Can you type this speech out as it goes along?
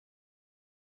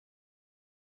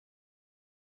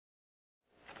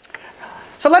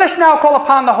So let us now call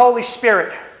upon the Holy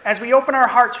Spirit as we open our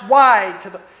hearts wide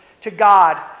to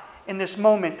God in this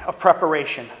moment of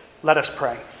preparation. Let us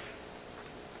pray.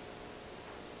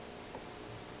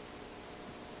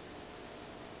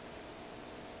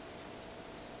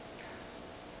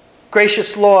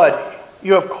 Gracious Lord,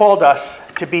 you have called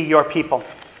us to be your people.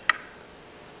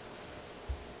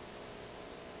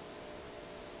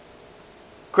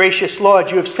 Gracious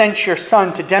Lord, you have sent your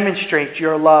Son to demonstrate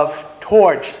your love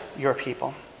towards your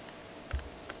people.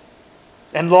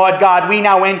 And Lord God, we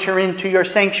now enter into your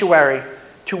sanctuary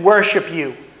to worship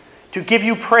you, to give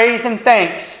you praise and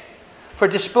thanks for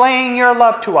displaying your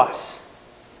love to us,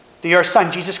 through your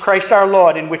Son, Jesus Christ our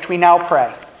Lord, in which we now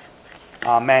pray.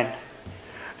 Amen.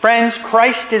 Friends,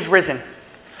 Christ is risen.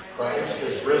 Christ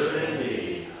is risen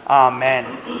indeed. Amen.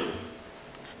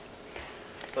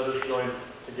 Let us join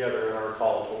together in our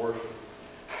call to worship.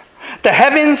 The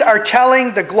heavens are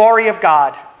telling the glory of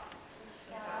God.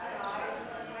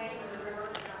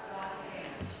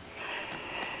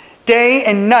 Day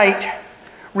and night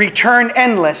return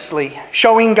endlessly,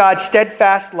 showing God's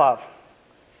steadfast love.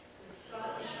 The sun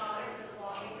shines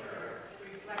upon the earth,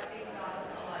 reflecting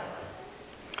God's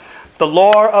light. The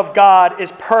law of God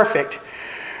is perfect,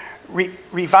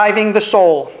 reviving the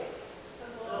soul.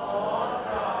 The law of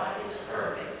God is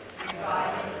perfect,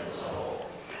 reviving the soul.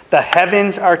 The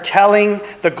heavens are telling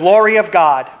the glory of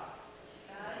God. The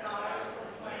skies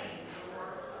proclaim the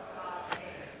work of God's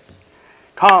hands.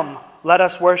 Come, let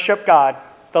us worship God.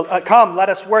 Come, let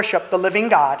us worship the living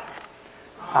God.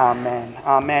 Amen.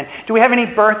 Amen. Do we have any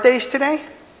birthdays today?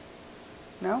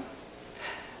 No?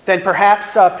 Then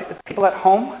perhaps people at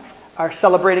home are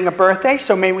celebrating a birthday,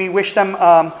 so may we wish them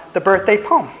the birthday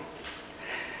poem.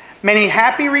 Many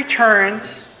happy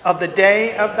returns of the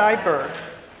day of thy birth.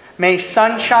 May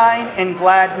sunshine and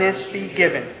gladness be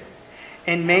given.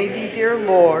 And may the dear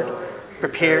Lord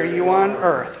prepare you on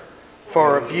earth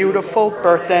for a beautiful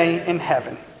birthday in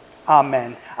heaven.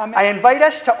 Amen. I invite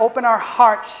us to open our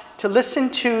hearts to listen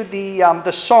to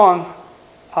the song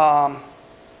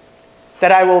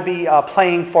that I will be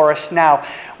playing for us now.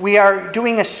 We are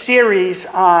doing a series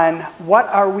on what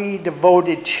are we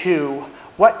devoted to,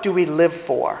 what do we live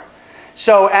for.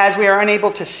 So as we are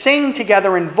unable to sing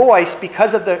together in voice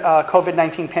because of the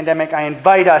COVID-19 pandemic, I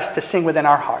invite us to sing within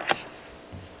our hearts.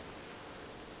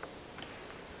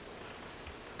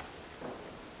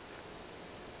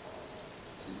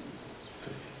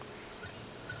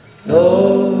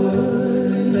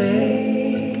 Lord,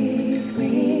 make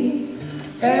me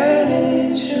an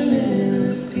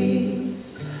instrument of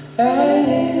peace, an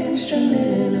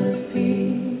instrument of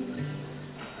peace.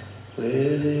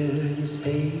 Where there is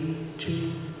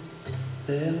hatred,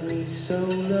 let me sow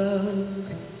love.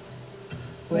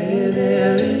 Where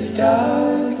there is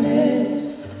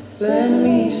darkness, let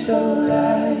me sow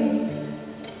light.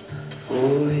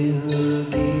 For in the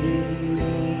giving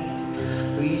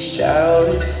we shall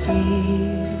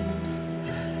receive,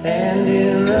 and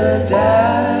in the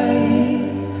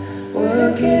dying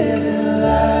we're given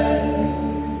life.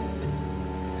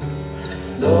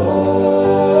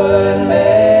 Lord,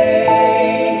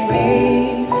 make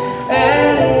me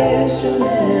an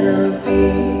instrument of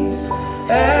peace,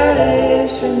 an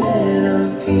instrument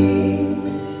of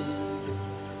peace.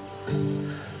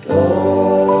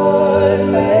 Lord,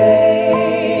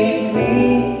 make me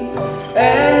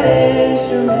an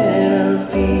instrument of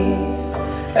peace,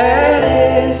 an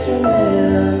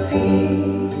instrument of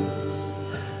peace.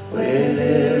 Where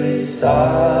there is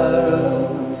sorrow,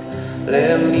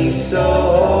 let me sow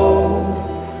hope.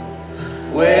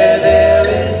 Where there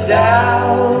is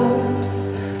doubt,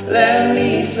 let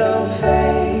me sow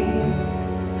faith.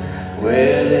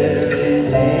 Where there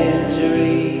is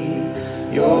injury,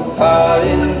 your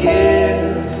pardon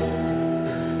give,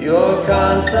 your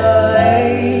consolation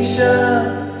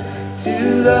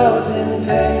to those in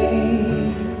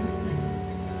pain.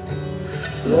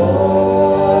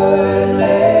 Lord,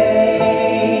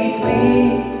 make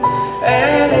me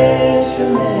an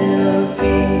instrument of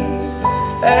peace,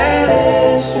 an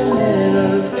instrument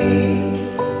of peace.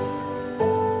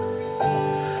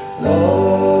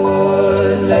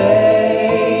 Lord,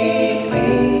 make me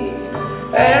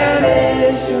an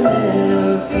instrument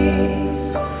of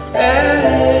peace, an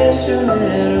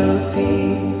instrument of peace.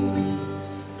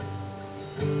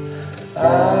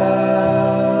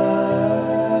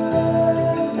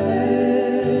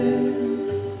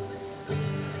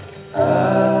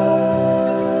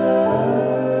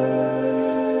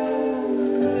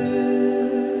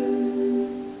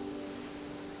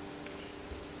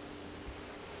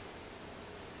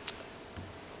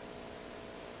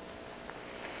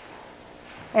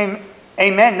 Amen.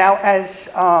 Amen. Now, as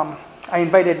I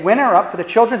invited Winner up for the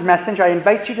children's message. I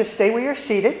invite you to stay where you're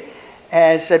seated,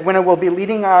 as Winner will be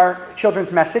leading our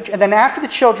children's message. And then after the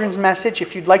children's message,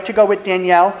 if you'd like to go with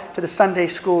Danielle to the Sunday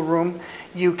school room,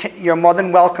 you're more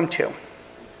than welcome to.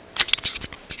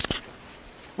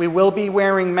 We will be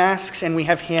wearing masks, and we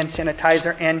have hand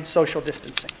sanitizer and social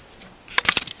distancing.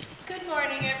 Good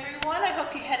morning, everyone. I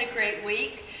hope you had a great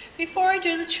week. Before I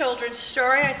do the children's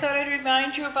story, I thought I'd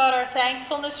remind you about our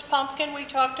thankfulness pumpkin we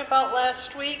talked about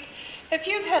last week. If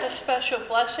you've had a special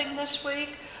blessing this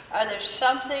week, or there's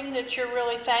something that you're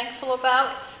really thankful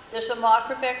about, there's a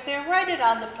marker back there. Write it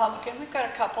on the pumpkin. We've got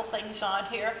a couple things on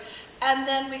here. And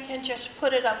then we can just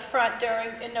put it up front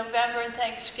in November and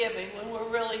Thanksgiving, when we're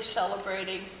really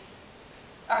celebrating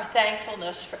our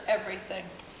thankfulness for everything.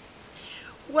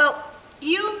 Well,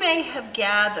 you may have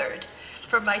gathered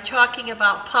from my talking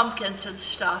about pumpkins and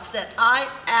stuff that I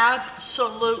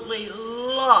absolutely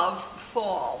love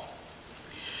fall.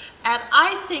 And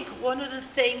I think one of the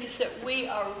things that we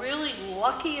are really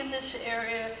lucky in this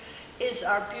area is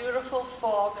our beautiful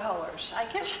fall colors. I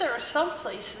guess there are some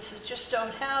places that just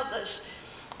don't have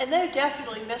this, and they're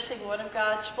definitely missing one of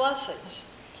God's blessings.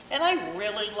 And I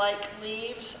really like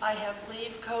leaves. I have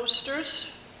leaf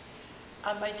coasters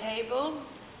on my table.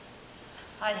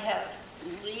 I have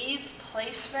leaf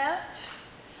placemats.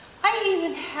 I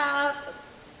even have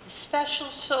special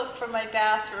soap for my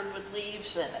bathroom with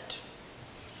leaves in it.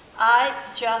 I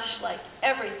just like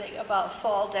everything about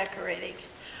fall decorating.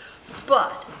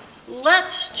 But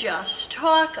let's just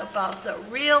talk about the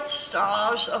real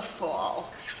stars of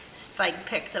fall, if I can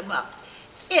pick them up.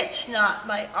 It's not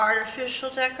my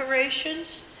artificial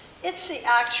decorations, it's the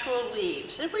actual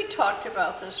leaves. And we talked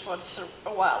about this once a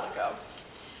while ago.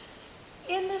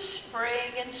 In the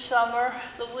spring and summer,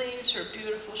 the leaves are a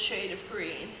beautiful shade of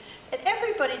green. And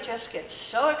everybody just gets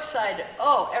so excited.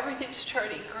 Oh, everything's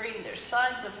turning green. There's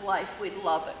signs of life. We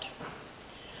love it.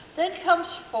 Then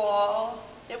comes fall,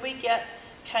 and we get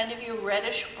kind of your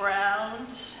reddish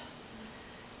browns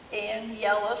and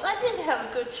yellows. I didn't have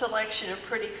a good selection of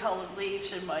pretty colored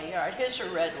leaves in my yard. Here's a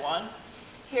red one.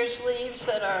 Here's leaves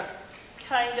that are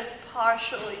kind of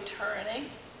partially turning.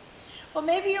 Well,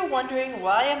 maybe you're wondering,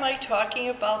 why am I talking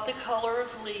about the color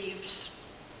of leaves?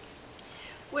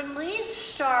 When leaves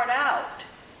start out,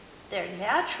 their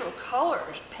natural color,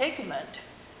 pigment,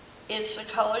 is the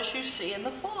colors you see in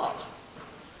the fall.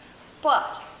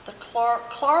 But the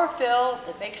chlorophyll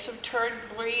that makes them turn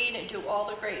green and do all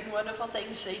the great and wonderful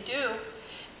things they do,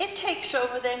 it takes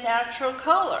over their natural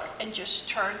color and just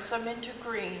turns them into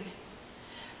green.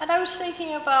 And I was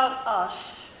thinking about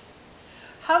us.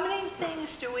 How many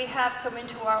things do we have come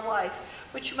into our life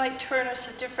which might turn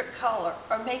us a different color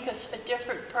or make us a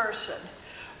different person,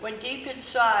 when deep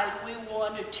inside we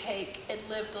want to take and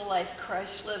live the life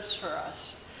Christ lives for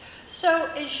us? So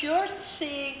as you're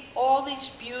seeing all these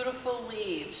beautiful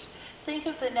leaves, think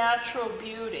of the natural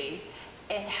beauty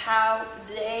and how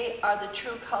they are the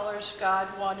true colors God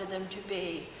wanted them to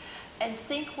be. And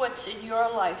think what's in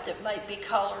your life that might be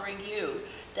coloring you,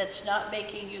 that's not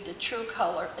making you the true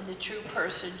color and the true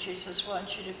person Jesus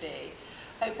wants you to be.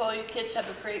 I hope all you kids have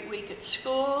a great week at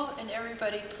school, and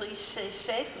everybody please stay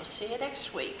safe. We'll see you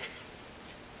next week.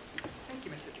 Thank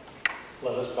you, Mr. King.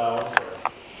 Let us bow in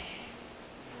prayer.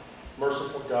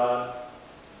 Merciful God,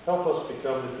 help us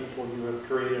become the people you have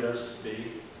created us to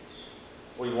be.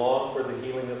 We long for the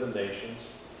healing of the nations,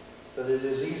 but it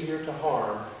is easier to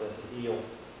harm than to heal.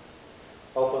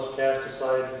 Help us cast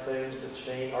aside the things that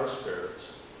chain our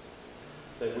spirits,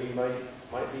 that we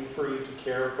might be free to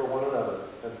care for one another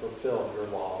and fulfill your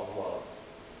law of love.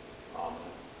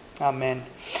 Amen. Amen.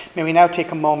 May we now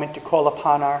take a moment to call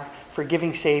upon our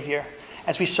forgiving Savior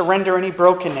as we surrender any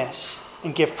brokenness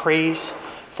and give praise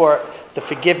for the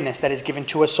forgiveness that is given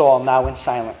to us all now in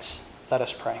silence. Let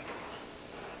us pray.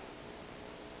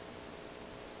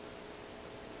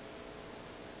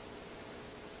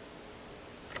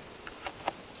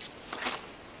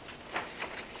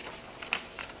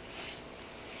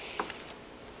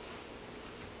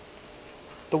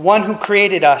 The one who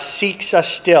created us seeks us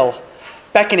still,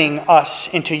 beckoning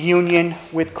us into union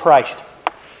with Christ.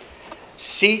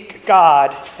 Seek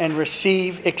God and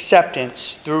receive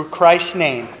acceptance through Christ's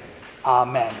name.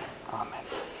 Amen. Amen.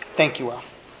 Thank you all.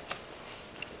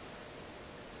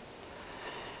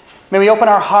 May we open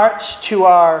our hearts to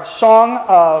our song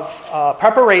of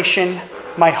preparation,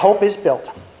 My Hope is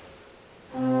Built.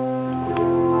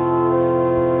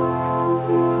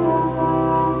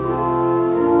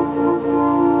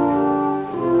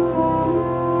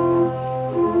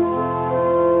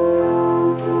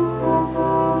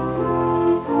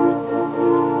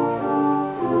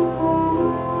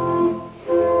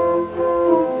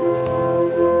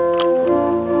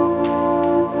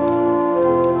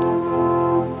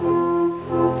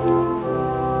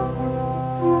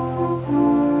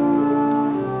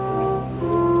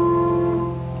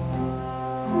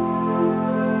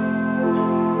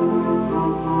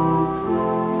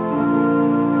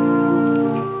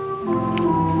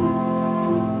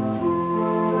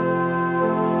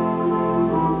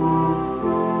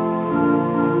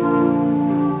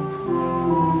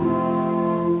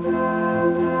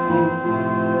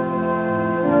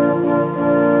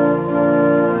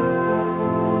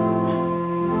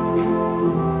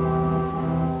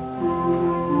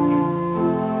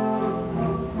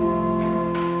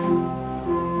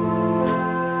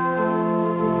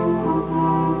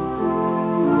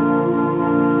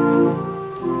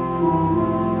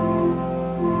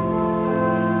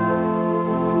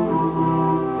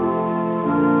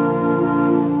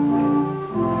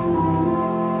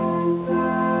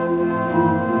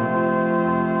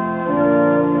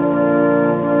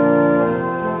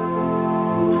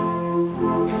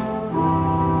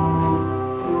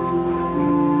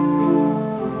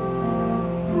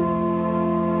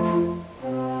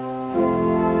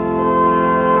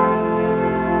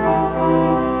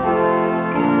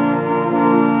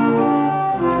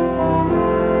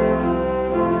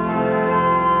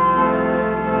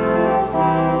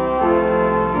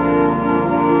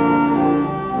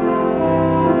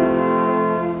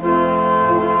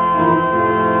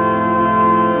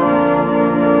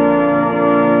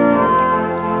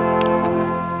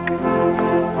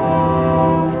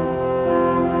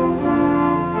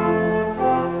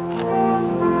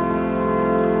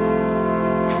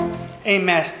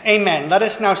 Amen. Amen. Let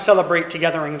us now celebrate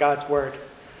together in God's word.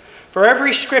 For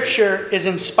every scripture is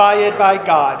inspired by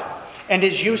God and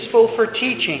is useful for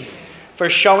teaching, for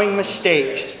showing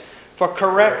mistakes, for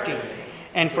correcting,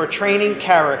 and for training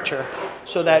character,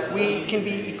 so that we can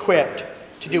be equipped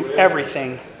to do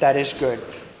everything that is good.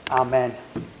 Amen.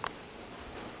 Good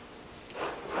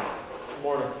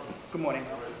morning. Good morning.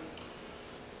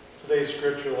 Today's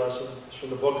scripture lesson is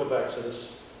from the book of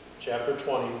Exodus, chapter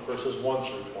 20, verses 1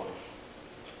 through 20.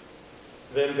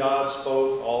 Then God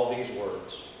spoke all these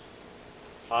words.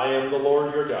 I am the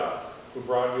Lord your God, who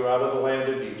brought you out of the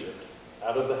land of Egypt,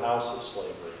 out of the house of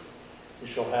slavery. You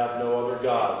shall have no other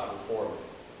gods before me.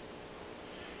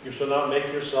 You shall not make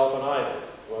yourself an idol,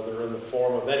 whether in the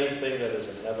form of anything that is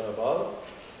in heaven above,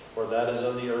 or that is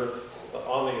on the earth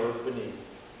beneath,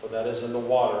 or that is in the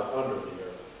water under the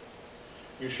earth.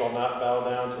 You shall not bow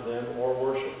down to them or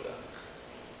worship them.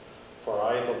 For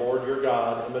I, the Lord your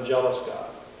God, am a jealous God,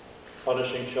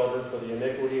 punishing children for the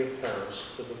iniquity of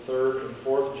parents to the third and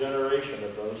fourth generation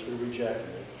of those who reject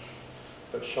me,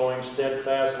 but showing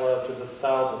steadfast love to the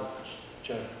thousandth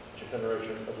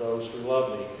generation of those who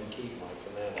love me and keep my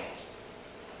commandments.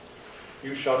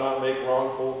 You shall not make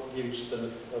wrongful use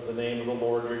of the name of the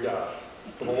Lord your God,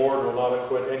 for the Lord will not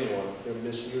acquit anyone who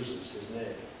misuses his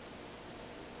name.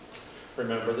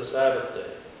 Remember the Sabbath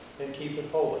day and keep it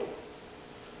holy.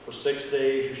 For 6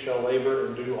 days you shall labor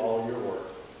and do all your work.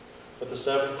 But the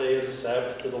seventh day is a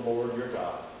Sabbath to the Lord your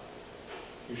God.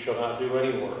 You shall not do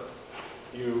any work,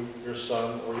 you, your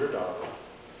son or your daughter,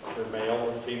 your male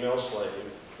or female slave,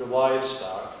 your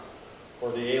livestock,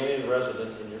 or the alien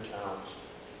resident in your towns.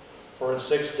 For in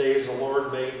 6 days the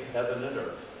Lord made heaven and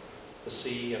earth, the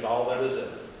sea and all that is in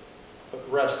it, but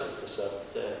rested the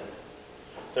seventh day.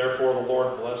 Therefore the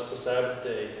Lord blessed the Sabbath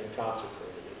day and consecrated it.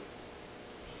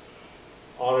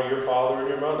 Honor your father and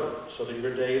your mother, so that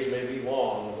your days may be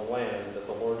long in the land that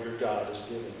the Lord your God is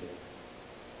giving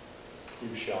you.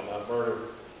 You shall not murder.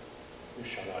 You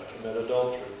shall not commit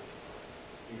adultery.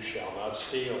 You shall not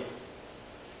steal.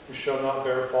 You shall not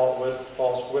bear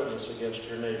false witness against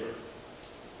your neighbor.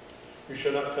 You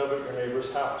shall not covet your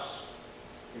neighbor's house.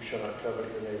 You shall not covet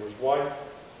your neighbor's wife,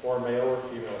 or male or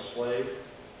female slave,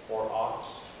 or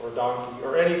ox, or donkey,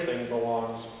 or anything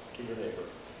belongs to your neighbor.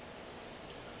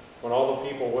 When all the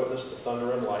people witnessed the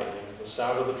thunder and lightning, the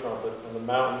sound of the trumpet, and the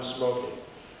mountain smoking,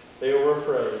 they were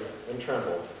afraid and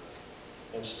trembled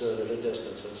and stood at a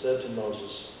distance and said to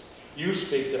Moses, You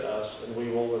speak to us, and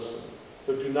we will listen.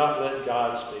 But do not let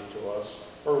God speak to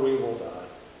us, or we will die.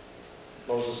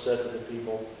 Moses said to the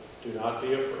people, Do not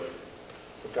be afraid,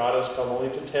 for God has come only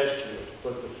to test you, to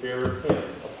put the fear of him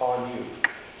upon you,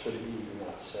 so that you do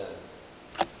not sin.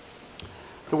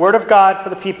 The word of God for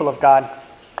the people of God.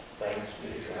 Thanks be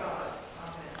to God.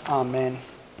 Amen.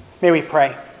 May we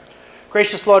pray.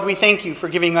 Gracious Lord, we thank you for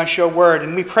giving us your word,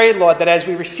 and we pray, Lord, that as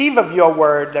we receive of your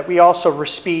word, that we also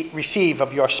receive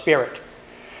of your spirit.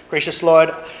 Gracious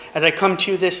Lord, as I come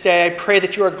to you this day, I pray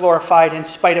that you are glorified in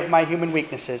spite of my human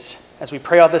weaknesses. As we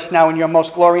pray all this now in your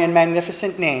most glorious and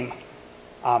magnificent name.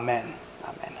 Amen.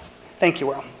 Amen. Thank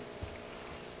you, Earl.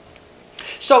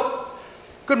 So,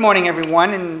 good morning,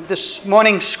 everyone. In this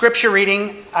morning's scripture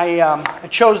reading, I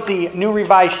chose the New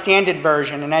Revised Standard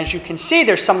Version. And as you can see,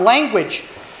 there's some language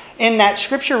in that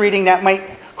scripture reading that might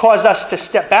cause us to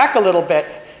step back a little bit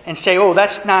and say, oh,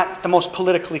 that's not the most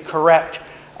politically correct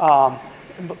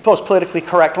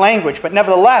language. But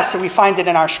nevertheless, we find it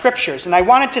in our scriptures. And I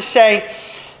wanted to say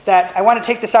that I want to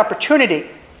take this opportunity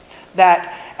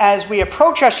that as we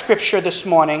approach our scripture this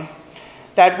morning,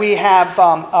 that we have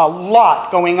a lot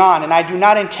going on, and I do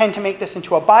not intend to make this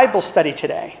into a Bible study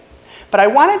today. But I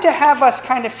wanted to have us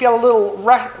kind of feel a little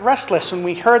restless when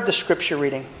we heard the scripture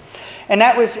reading. And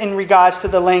that was in regards to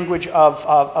the language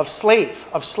of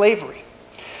slavery.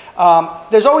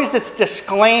 There's always this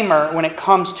disclaimer when it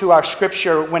comes to our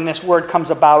scripture when this word comes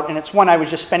about, and it's one I was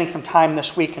just spending some time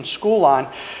this week in school on.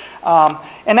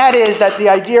 And that is that the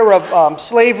idea of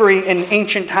slavery in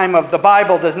ancient time of the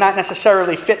Bible does not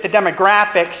necessarily fit the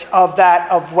demographics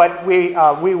of what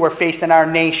we were faced in our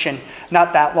nation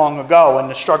not that long ago, and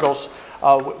the struggles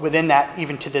within that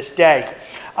even to this day.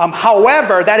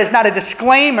 However, that is not a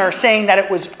disclaimer saying that it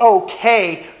was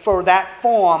okay for that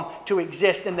form to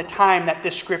exist in the time that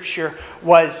this scripture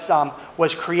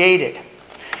was created.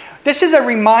 This is a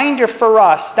reminder for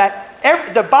us that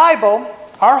the Bible,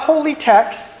 our holy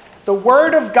text, the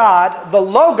Word of God, the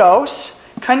Logos,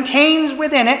 contains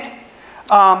within it,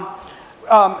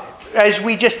 as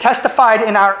we just testified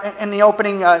in the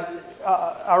opening,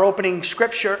 our opening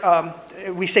scripture,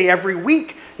 we say every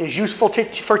week, is useful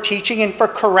for teaching and for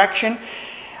correction.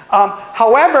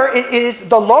 However, it is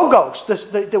the Logos,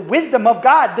 the wisdom of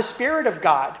God, the Spirit of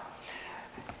God.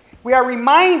 We are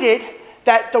reminded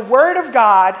that the Word of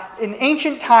God in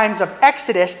ancient times of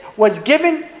Exodus was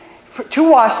given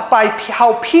to us by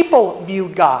how people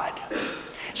viewed God.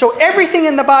 So everything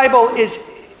in the Bible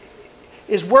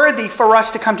is worthy for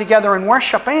us to come together and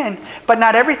worship in, but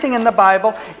not everything in the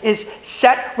Bible is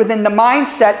set within the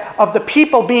mindset of the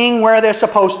people being where they're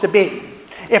supposed to be.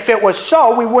 If it was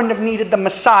so, we wouldn't have needed the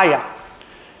Messiah.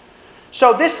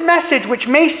 So this message, which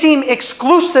may seem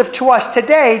exclusive to us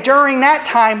today, during that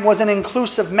time was an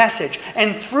inclusive message.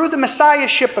 And through the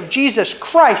Messiahship of Jesus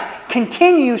Christ,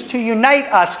 continues to unite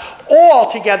us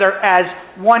all together as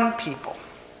one people.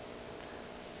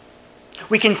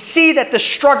 We can see that the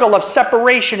struggle of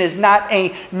separation is not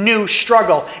a new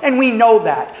struggle. And we know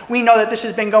that. We know that this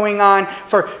has been going on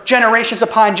for generations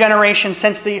upon generations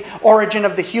since the origin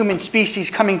of the human species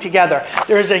coming together.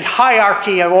 There is a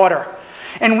hierarchy of order.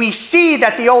 And we see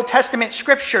that the Old Testament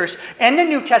scriptures and the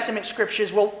New Testament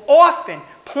scriptures will often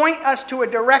point us to a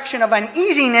direction of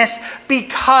uneasiness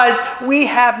because we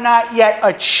have not yet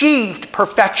achieved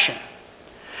perfection.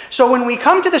 So when we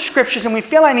come to the scriptures and we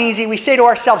feel uneasy, we say to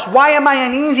ourselves, why am I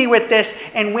uneasy with this?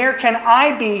 And where can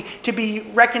I be to be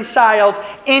reconciled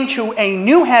into a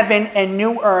new heaven and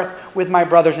new earth with my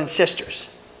brothers and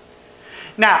sisters?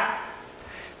 Now,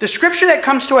 the scripture that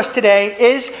comes to us today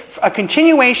is a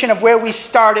continuation of where we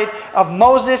started, of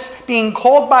Moses being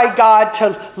called by God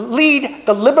to lead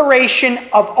the liberation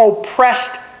of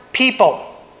oppressed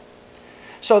people.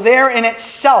 So there in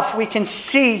itself we can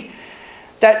see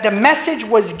that the message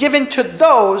was given to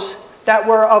those that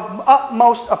were of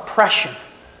utmost oppression.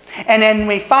 And then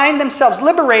we find themselves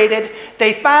liberated.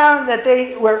 They found that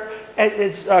they were,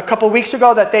 it's a couple of weeks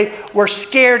ago, that they were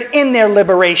scared in their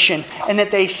liberation and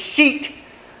that they sought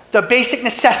the basic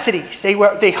necessities.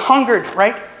 They hungered,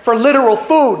 right, for literal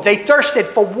food. They thirsted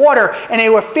for water, and they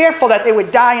were fearful that they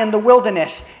would die in the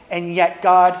wilderness. And yet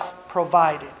God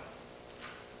provided.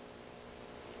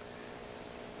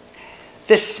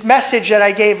 This message that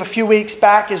I gave a few weeks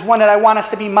back is one that I want us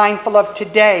to be mindful of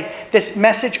today. This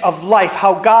message of life,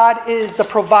 how God is the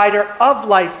provider of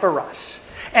life for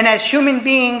us. And as human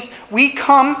beings, we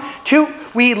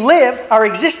live, our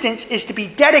existence is to be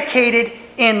dedicated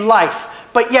in life.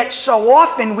 But yet so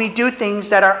often we do things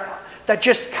that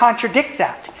just contradict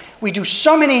that. We do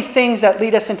so many things that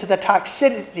lead us into the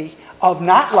toxicity of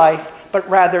not life, but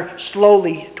rather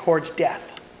slowly towards death.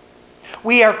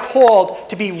 We are called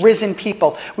to be risen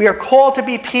people. We are called to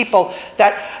be people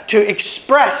to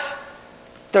express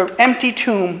the empty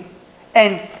tomb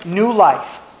and new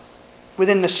life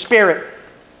within the Spirit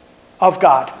of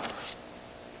God.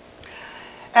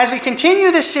 As we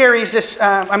continue this series,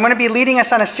 I'm going to be leading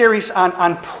us on a series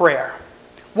on prayer.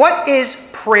 What is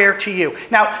prayer to you?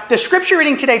 Now, the scripture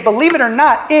reading today, believe it or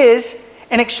not, is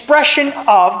an expression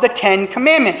of the Ten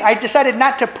Commandments. I decided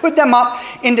not to put them up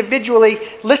individually,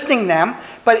 listing them,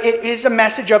 but it is a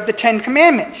message of the Ten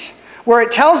Commandments, where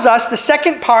it tells us, the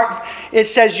second part, it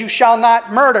says, you shall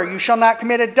not murder, you shall not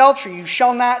commit adultery, you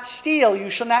shall not steal, you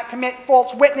shall not commit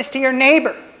false witness to your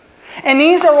neighbor. And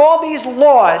these are all these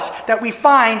laws that we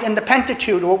find in the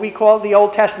Pentateuch, what we call the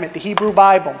Old Testament, the Hebrew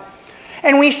Bible.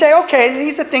 And we say, okay,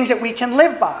 these are things that we can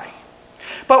live by.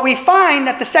 But we find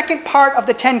that the second part of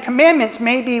the Ten Commandments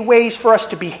may be ways for us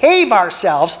to behave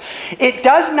ourselves. It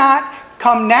does not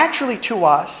come naturally to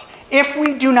us if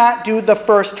we do not do the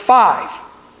first 5.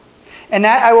 And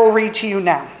that I will read to you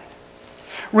now.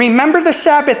 Remember the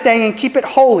Sabbath day and keep it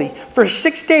holy. For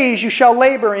 6 days you shall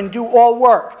labor and do all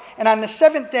work. And on the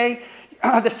 7th day,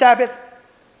 the Sabbath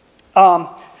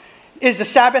is the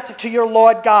Sabbath to your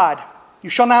Lord God. You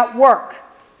shall not work.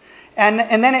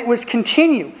 And then it was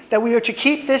continue that we are to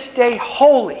keep this day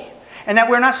holy. And that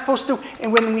we're not supposed to,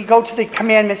 and when we go to the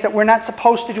commandments, that we're not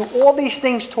supposed to do all these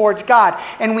things towards God.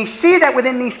 And we see that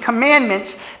within these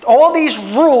commandments, all these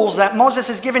rules that Moses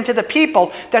has given to the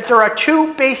people, that there are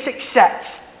 2 basic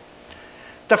sets.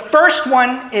 The first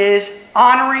one is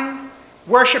honoring,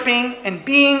 worshiping, and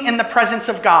being in the presence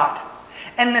of God.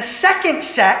 And the second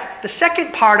set, the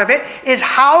second part of it, is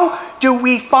how do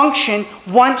we function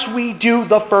once we do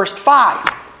the first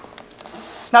 5.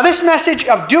 Now this message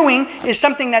of doing is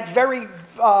something that's very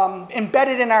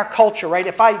embedded in our culture, right?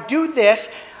 If I do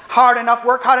this hard enough,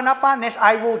 work hard enough on this,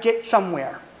 I will get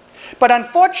somewhere. But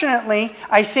unfortunately,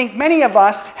 I think many of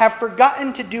us have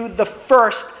forgotten to do the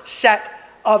first set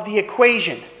of the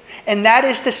equation. And that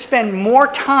is to spend more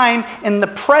time in the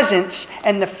presence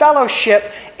and the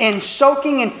fellowship in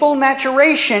soaking in full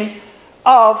maturation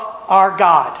of our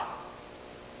God.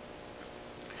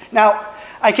 Now,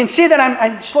 I can see that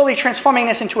I'm slowly transforming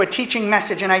this into a teaching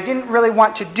message, and I didn't really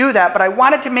want to do that, but I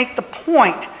wanted to make the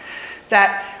point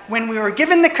that when we were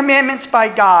given the commandments by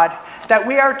God, that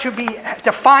we are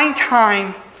to find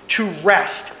time to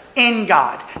rest in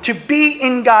God, to be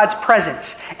in God's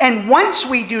presence. And once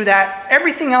we do that,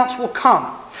 everything else will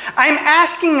come. I'm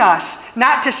asking us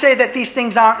not to say that these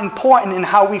things aren't important in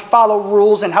how we follow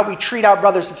rules and how we treat our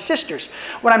brothers and sisters.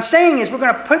 What I'm saying is we're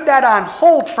going to put that on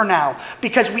hold for now,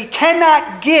 because we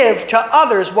cannot give to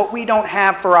others what we don't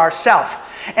have for ourselves.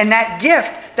 And that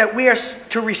gift that we are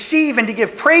to receive and to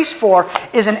give praise for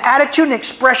is an attitude, an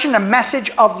expression, a message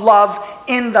of love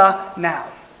in the now.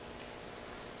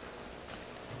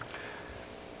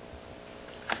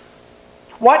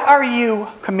 What are you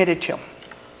committed to?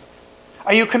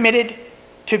 Are you committed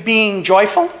to being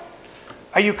joyful?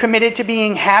 Are you committed to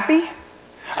being happy?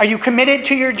 Are you committed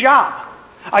to your job?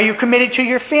 Are you committed to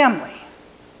your family?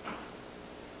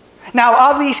 Now,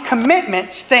 are these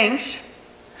commitments things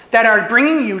that are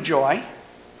bringing you joy,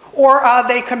 or are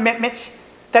they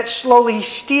commitments that slowly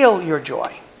steal your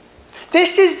joy?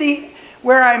 This is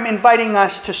where I'm inviting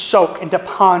us to soak and to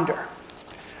ponder.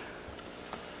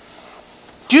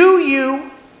 Do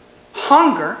you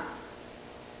hunger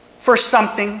for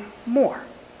something more?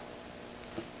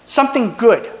 Something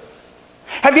good?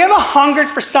 Have you ever hungered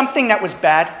for something that was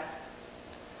bad?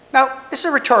 Now, this is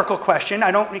a rhetorical question.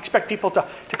 I don't expect people to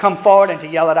come forward and to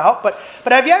yell it out. But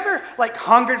have you ever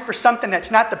hungered for something that's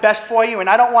not the best for you? And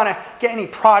I don't want to get any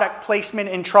product placement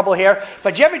in trouble here.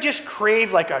 But do you ever just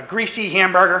crave a greasy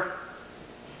hamburger?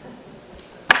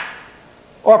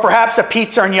 Or perhaps a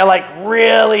pizza and you're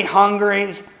really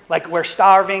hungry, we're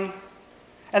starving.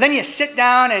 And then you sit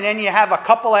down and then you have a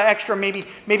couple of extra, maybe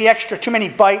extra too many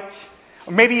bites.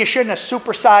 Or maybe you shouldn't have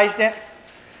supersized it.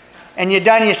 And you're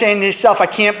done, you're saying to yourself, I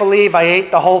can't believe I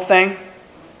ate the whole thing.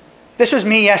 This was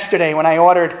me yesterday when I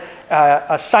ordered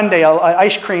a sundae,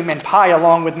 ice cream and pie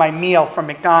along with my meal from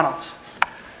McDonald's.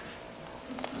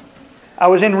 I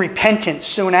was in repentance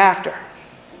soon after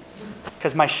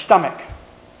because my stomach.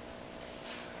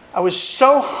 I was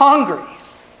so hungry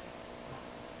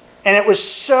and it was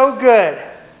so good.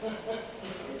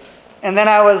 And then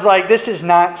I was like, this is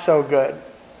not so good.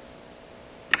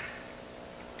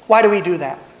 Why do we do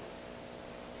that?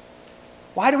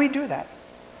 Why do we do that?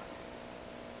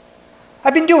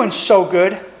 I've been doing so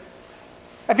good.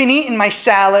 I've been eating my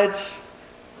salads,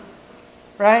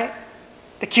 right?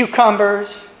 The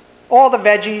cucumbers, all the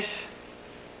veggies.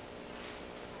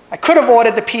 I could have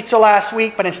ordered the pizza last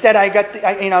week, but instead I got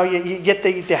you get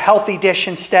the healthy dish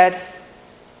instead.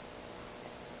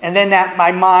 And then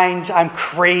I'm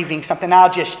craving something.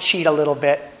 I'll just cheat a little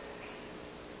bit.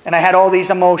 And I had all these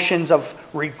emotions of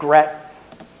regret.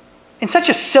 And such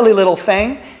a silly little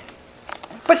thing.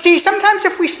 But see, sometimes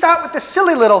if we start with the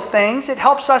silly little things, it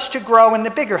helps us to grow in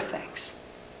the bigger things.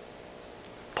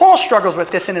 Paul struggles with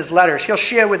this in his letters. He'll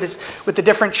share with the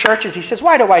different churches. He says,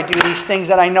 why do I do these things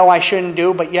that I know I shouldn't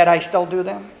do, but yet I still do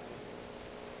them?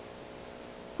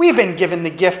 We've been given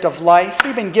the gift of life.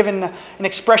 We've been given an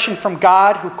expression from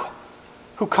God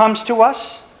who comes to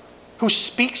us, who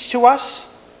speaks to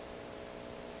us.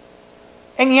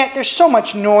 And yet there's so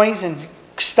much noise and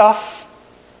stuff,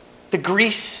 the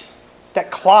grease that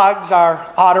clogs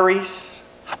our arteries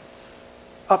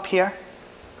up here.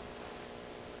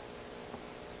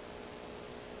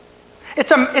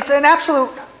 It's an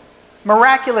absolute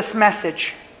miraculous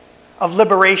message of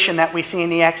liberation that we see in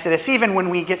the Exodus, even when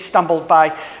we get stumbled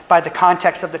by the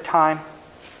context of the time.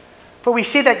 For we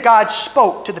see that God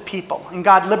spoke to the people, and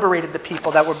God liberated the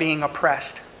people that were being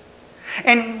oppressed.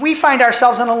 And we find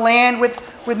ourselves in a land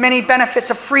with many benefits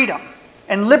of freedom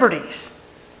and liberties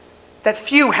that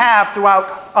few have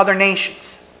throughout other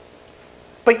nations.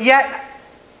 But yet,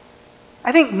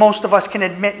 I think most of us can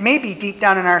admit, maybe deep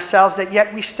down in ourselves, that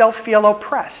yet we still feel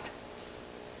oppressed.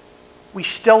 We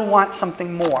still want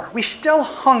something more. We still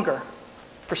hunger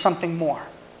for something more.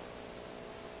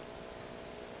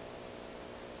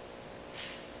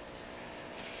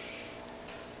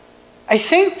 I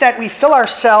think that we fill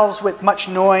ourselves with much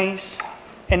noise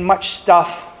and much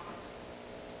stuff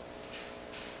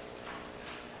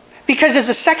because there's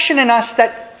a section in us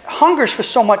that hungers for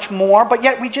so much more, but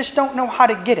yet we just don't know how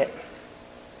to get it.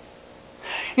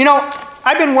 You know,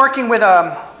 I've been working with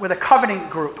a covenant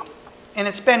group, and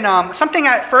it's been something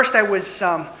at first I was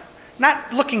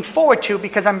not looking forward to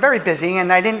because I'm very busy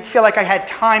and I didn't feel like I had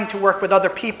time to work with other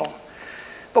people.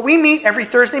 But we meet every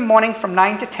Thursday morning from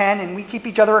 9 to 10, and we keep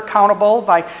each other accountable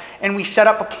and we set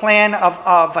up a plan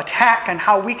of attack on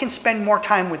how we can spend more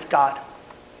time with God.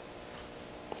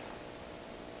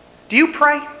 Do you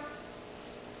pray?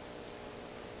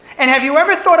 And have you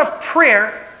ever thought of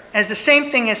prayer as the same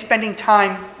thing as spending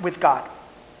time with God?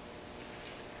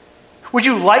 Would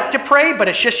you like to pray, but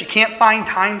it's just you can't find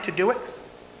time to do it?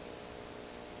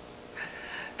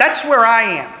 That's where I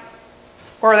am,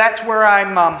 or that's where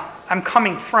I'm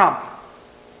coming from.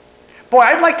 Boy,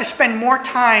 I'd like to spend more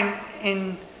time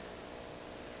in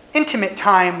intimate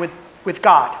time with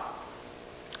God.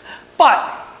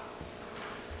 But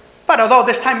although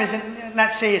this time isn't,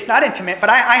 not say it's not intimate, but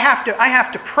I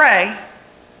have to pray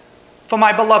for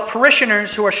my beloved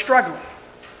parishioners who are struggling.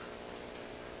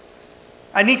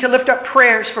 I need to lift up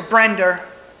prayers for Brenda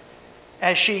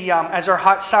as her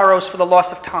heart sorrows for the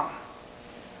loss of Tom.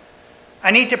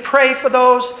 I need to pray for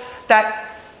those that,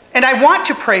 and I want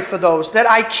to pray for those that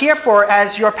I care for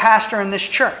as your pastor in this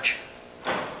church.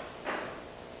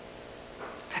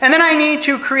 And then I need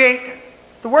to create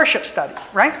the worship study,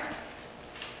 right?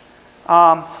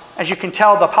 As you can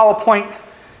tell, the PowerPoint,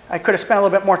 I could have spent a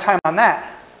little bit more time on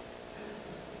that.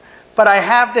 But I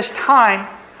have this time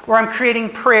where I'm creating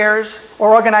prayers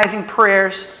or organizing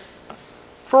prayers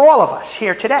for all of us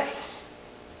here today.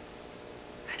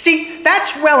 See,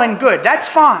 that's well and good. That's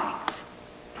fine.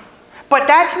 But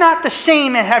that's not the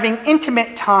same as having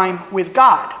intimate time with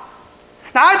God.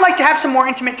 Now, I'd like to have some more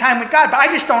intimate time with God, but I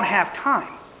just don't have time.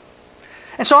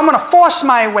 And so I'm going to force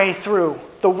my way through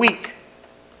the week.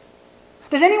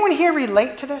 Does anyone here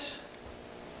relate to this?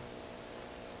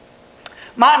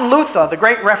 Martin Luther, the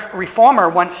great reformer,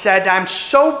 once said, "I'm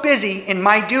so busy in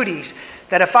my duties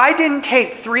that if I didn't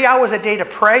take 3 hours a day to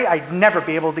pray, I'd never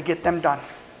be able to get them done."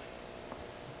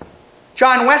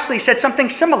 John Wesley said something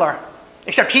similar,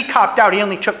 except he copped out. He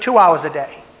only took 2 hours a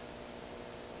day,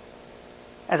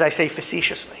 as I say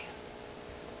facetiously.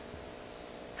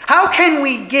 How can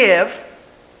we give?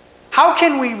 How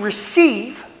can we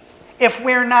receive if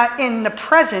we're not in the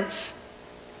presence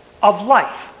of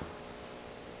life?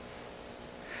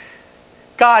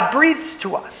 God breathes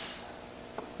to us,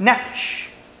 nephesh,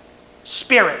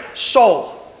 spirit,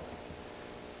 soul.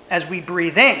 As we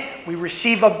breathe in, we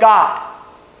receive of God.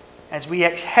 As we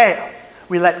exhale,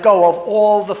 we let go of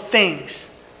all the things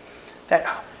that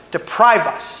deprive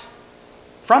us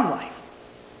from life.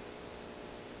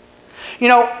 You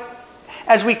know,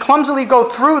 as we clumsily go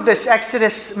through this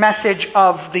Exodus message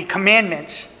of the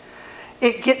commandments,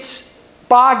 it gets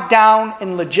bogged down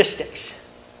in logistics.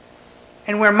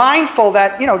 And we're mindful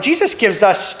that, Jesus gives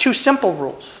us 2 simple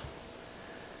rules.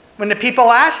 When the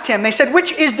people asked him, they said,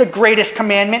 "Which is the greatest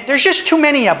commandment? There's just too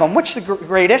many of them. Which is the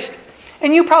greatest?"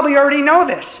 And you probably already know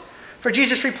this. For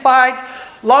Jesus replied,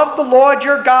 "Love the Lord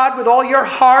your God with all your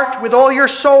heart, with all your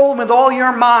soul, and with all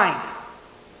your mind.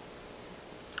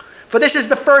 For this is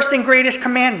the first and greatest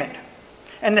commandment.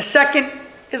 And the second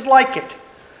is like it.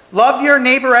 Love your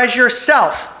neighbor as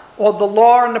yourself. All the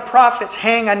law and the prophets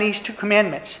hang on these 2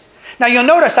 commandments." Now you'll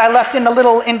notice I left in a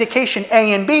little indication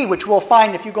A and B, which we'll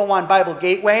find if you go on Bible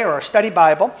Gateway or a study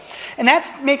Bible. And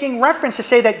that's making reference to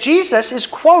say that Jesus is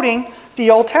quoting the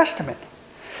Old Testament.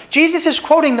 Jesus is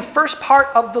quoting the first part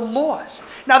of the laws.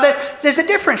 Now there's a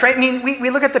difference, right? I mean, we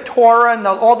look at the Torah and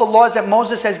all the laws that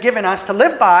Moses has given us to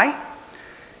live by,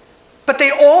 but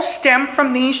they all stem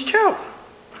from these 2.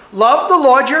 Love the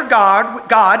Lord your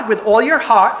God with all your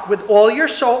heart, with all your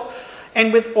soul,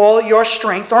 and with all your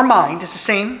strength or mind. It's the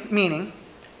same meaning.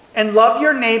 And love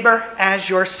your neighbor as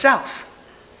yourself.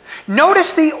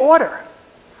 Notice the order.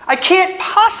 I can't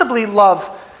possibly love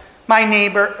my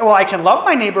neighbor. Well, I can love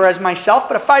my neighbor as myself,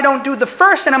 but if I don't do the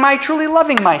first, then am I truly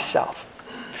loving myself?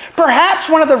 Perhaps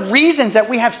one of the reasons that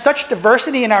we have such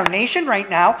diversity in our nation right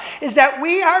now is that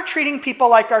we are treating people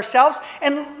like ourselves,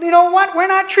 and you know what? We're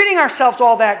not treating ourselves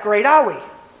all that great, are we?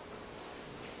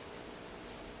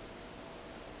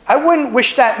 I wouldn't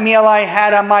wish that meal I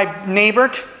had on my neighbor.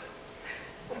 Do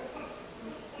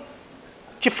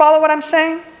you follow what I'm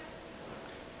saying?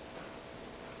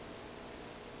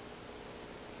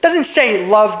 It doesn't say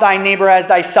love thy neighbor as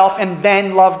thyself and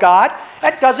then love God.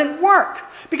 That doesn't work.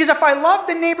 Because if I love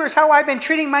the neighbor as how I've been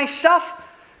treating myself,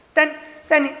 then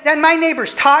my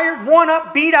neighbor's tired, worn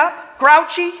up, beat up,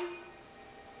 grouchy.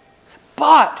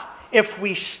 But if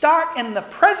we start in the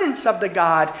presence of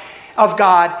God,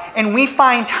 and we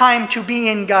find time to be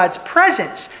in God's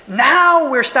presence, now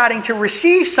we're starting to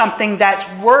receive something that's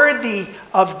worthy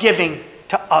of giving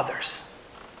to others.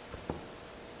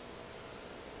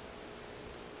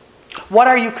 What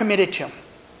are you committed to?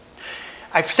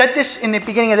 I've said this in the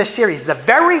beginning of this series. The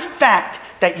very fact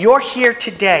that you're here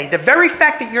today, the very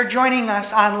fact that you're joining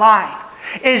us online,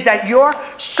 is that you're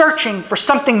searching for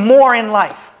something more in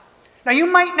life. Now, you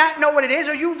might not know what it is,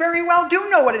 or you very well do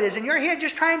know what it is, and you're here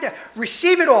just trying to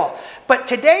receive it all. But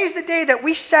today is the day that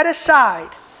we set aside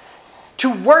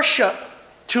to worship,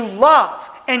 to love,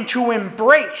 and to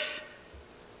embrace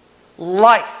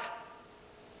life.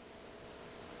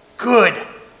 Good.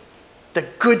 The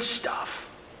good stuff.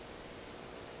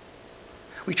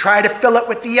 We try to fill it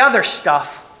with the other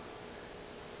stuff,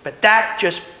 but that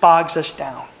just bogs us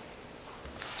down.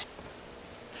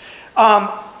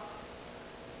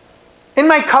 In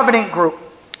my covenant group,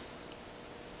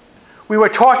 we were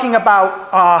talking about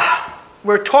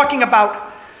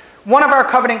one of our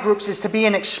covenant groups is to be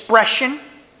an expression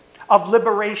of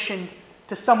liberation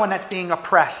to someone that's being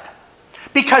oppressed.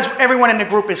 Because everyone in the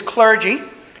group is clergy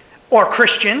or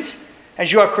Christians,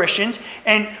 as you are Christians,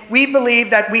 and we believe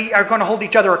that we are going to hold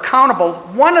each other accountable.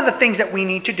 One of the things that we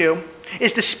need to do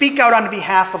is to speak out on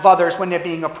behalf of others when they're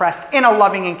being oppressed in a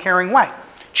loving and caring way.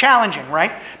 Challenging,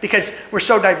 right? Because we're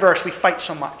so diverse, we fight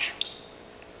so much.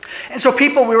 And so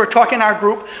we were talking in our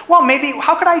group, well, maybe,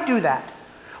 how could I do that?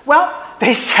 Well,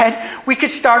 they said we could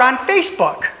start on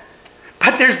Facebook.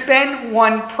 But there's been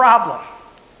one problem.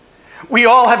 We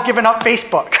all have given up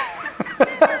Facebook.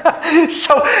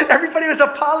 So everybody was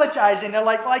apologizing. They're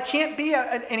like, well, I can't be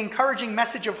an encouraging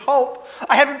message of hope.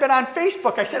 I haven't been on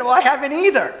Facebook. I said, well, I haven't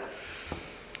either.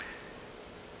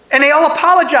 And they all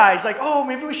apologized, like, oh,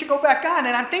 maybe we should go back on.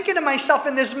 And I'm thinking to myself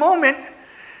in this moment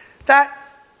that,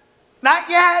 not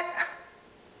yet.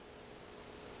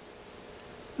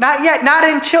 Not yet. Not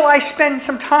until I spend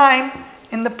some time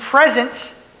in the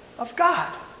presence of God.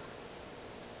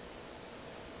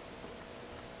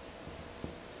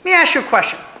 Let me ask you a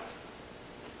question.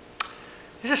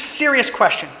 This is a serious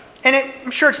question. And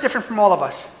I'm sure it's different from all of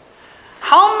us.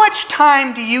 How much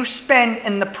time do you spend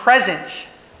in the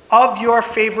presence of your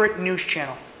favorite news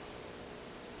channel?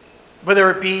 Whether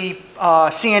it be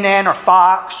CNN or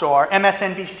Fox or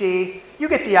MSNBC, you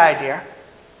get the idea.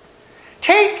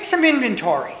 Take some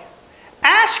inventory.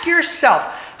 Ask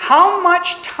yourself, how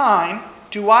much time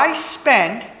do I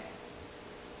spend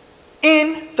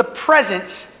in the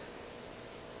presence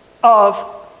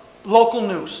of local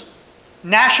news,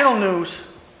 national news?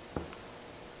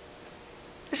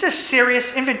 This is a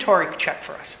serious inventory check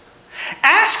for us.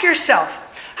 Ask yourself,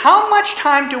 how much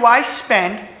time do I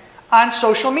spend on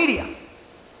social media?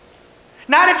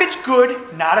 Not if it's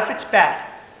good, not if it's bad.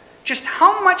 Just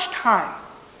how much time?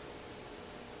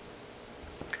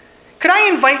 Could I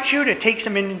invite you to take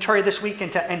some inventory this week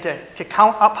and to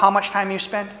count up how much time you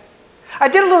spend? I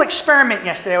did a little experiment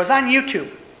yesterday. I was on YouTube.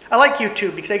 I like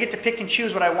YouTube because I get to pick and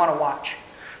choose what I want to watch,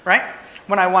 right?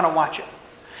 When I want to watch it.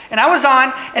 And I was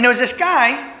on, and there was this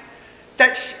guy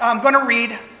that's going to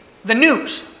read the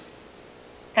news.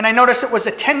 And I noticed it was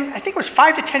I think it was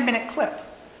 5 to 10 minute clip.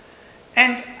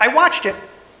 And I watched it,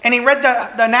 and he read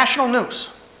the national news.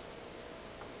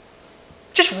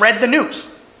 Just read the news.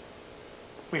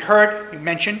 We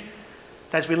mentioned,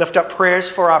 as we lift up prayers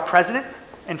for our president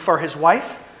and for his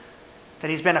wife, that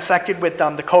he's been affected with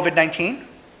the COVID-19.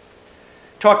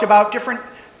 Talked about different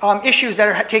issues that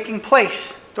are taking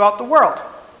place throughout the world.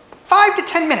 5 to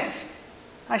 10 minutes.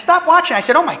 I stopped watching. I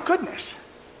said, oh my goodness.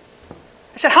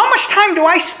 I said, how much time do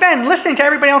I spend listening to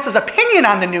everybody else's opinion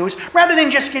on the news rather than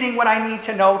just getting what I need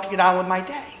to know to get on with my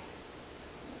day?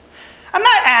 I'm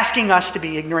not asking us to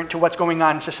be ignorant to what's going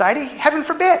on in society. Heaven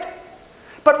forbid.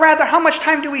 But rather, how much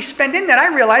time do we spend in that?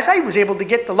 I realized I was able to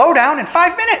get the lowdown in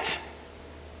 5 minutes.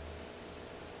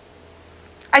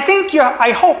 I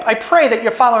pray that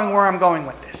you're following where I'm going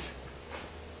with this.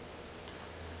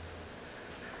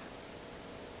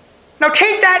 Now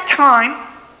take that time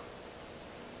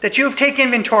that you've taken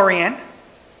inventory in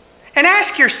and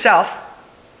ask yourself,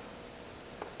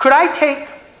 could I take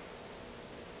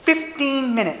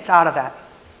 15 minutes out of that?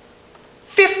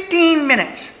 15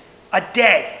 minutes a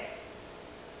day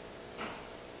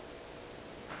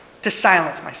to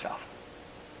silence myself.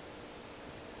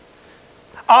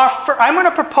 I'm going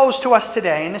to propose to us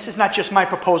today, and this is not just my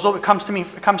proposal, it comes to me,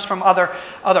 it comes from other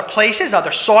places,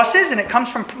 other sources, and it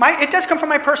does come from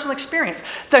my personal experience.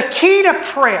 The key to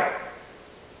prayer.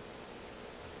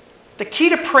 The key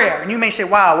to prayer, and you may say,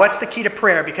 wow, what's the key to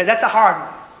prayer? Because that's a hard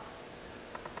one.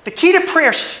 The key to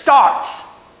prayer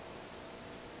starts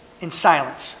in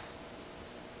silence.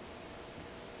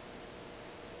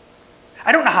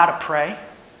 I don't know how to pray.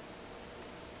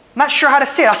 I'm not sure how to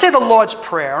say it. I'll say the Lord's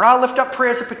Prayer, or I'll lift up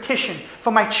prayers of petition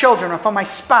for my children, or for my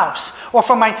spouse, or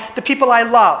for the people I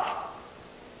love.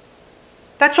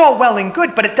 That's all well and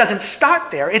good, but it doesn't start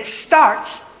there. It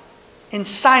starts in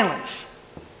silence.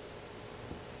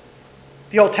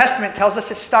 The Old Testament tells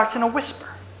us it starts in a whisper,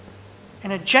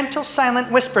 in a gentle,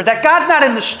 silent whisper, that God's not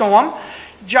in the storm.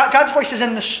 God's voice isn't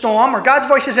in the storm, or God's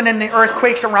voice isn't in the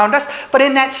earthquakes around us, but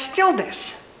in that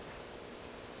stillness.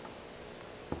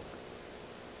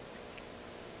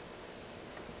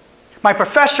 My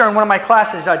professor in one of my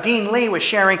classes, Dean Lee, was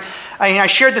sharing, I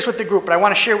shared this with the group, but I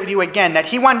want to share it with you again, that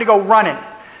he wanted to go running.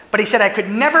 But he said, I could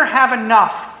never have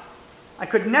enough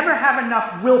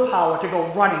willpower to go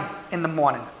running in the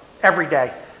morning, every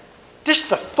day. Just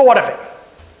the thought of it.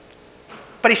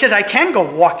 But he says, I can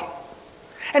go walking.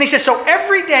 And he says, so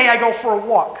every day I go for a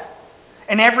walk.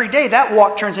 And every day that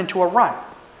walk turns into a run.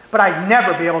 But I'd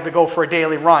never be able to go for a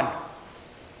daily run. Do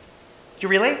you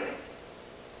relate?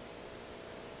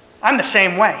 I'm the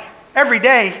same way. Every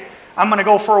day I'm going to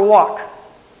go for a walk.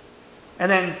 And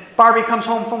then Barbie comes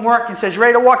home from work and says, you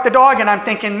ready to walk the dog? And I'm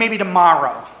thinking, maybe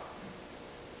tomorrow.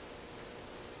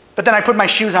 But then I put my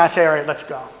shoes on and say, all right, let's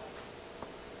go.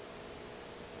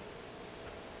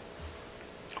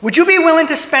 Would you be willing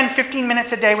to spend 15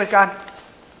 minutes a day with God?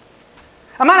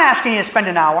 I'm not asking you to spend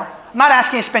an hour. I'm not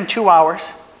asking you to spend 2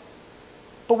 hours.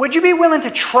 But would you be willing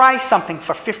to try something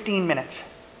for 15 minutes?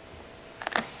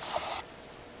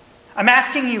 I'm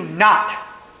asking you not.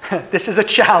 This is a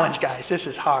challenge, guys. This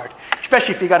is hard.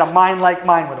 Especially if you got a mind like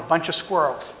mine with a bunch of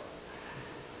squirrels.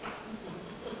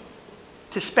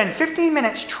 To spend 15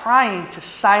 minutes trying to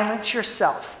silence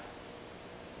yourself.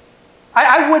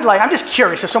 I'm just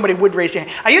curious if somebody would raise their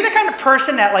hand. Are you the kind of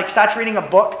person that like starts reading a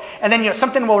book and then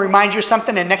something will remind you of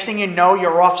something and next thing you know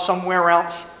you're off somewhere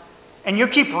else? And you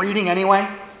keep reading anyway?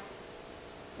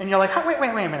 And you're like, wait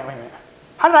a minute.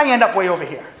 How did I end up way over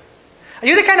here? Are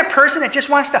you the kind of person that just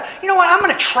wants to, you know what, I'm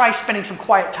going to try spending some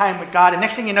quiet time with God, and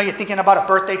next thing you know, you're thinking about a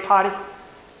birthday party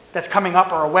that's coming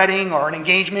up, or a wedding, or an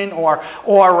engagement, or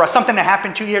something that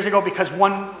happened 2 years ago because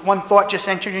one thought just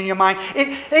entered in your mind?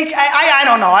 I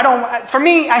don't know. For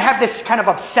me, I have this kind of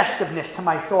obsessiveness to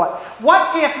my thought.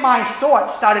 What if my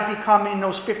thoughts started becoming, in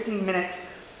those 15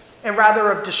 minutes, a rather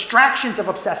of distractions of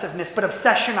obsessiveness, but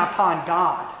obsession upon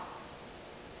God?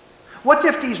 What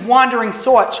if these wandering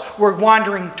thoughts were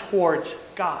wandering towards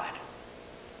God?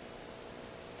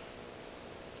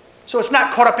 So it's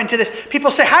not caught up into this.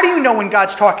 People say, how do you know when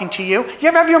God's talking to you? You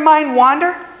ever have your mind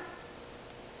wander?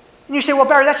 And you say, well,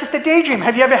 Barry, that's just a daydream.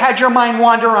 Have you ever had your mind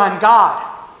wander on God?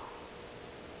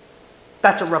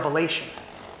 That's a revelation.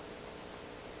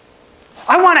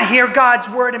 I want to hear God's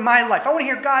word in my life. I want to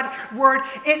hear God's word.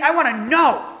 I want to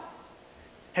know.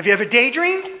 Have you ever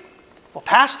daydreamed? Well,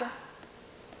 Pastor,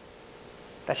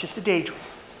 that's just a daydream.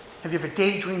 Have you ever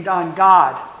daydreamed on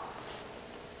God?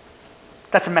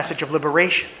 That's a message of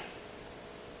liberation.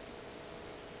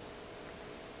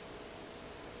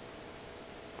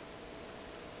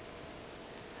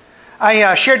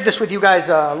 I shared this with you guys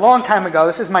a long time ago.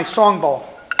 This is my song bowl.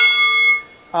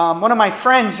 One of my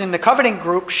friends in the coveting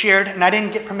group shared, and I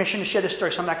didn't get permission to share this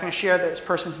story, so I'm not going to share this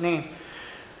person's name.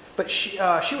 But she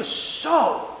was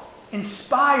so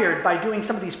inspired by doing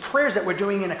some of these prayers that we're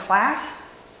doing in a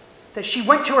class that she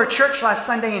went to her church last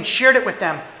Sunday and shared it with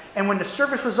them. And when the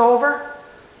service was over,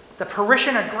 the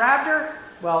parishioner grabbed her,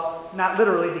 well, not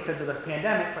literally because of the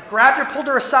pandemic, but grabbed her, pulled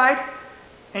her aside,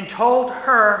 and told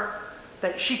her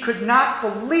that she could not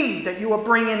believe that you were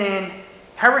bringing in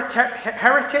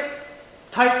heretic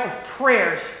type of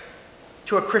prayers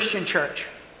to a Christian church.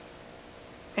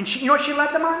 And you know what she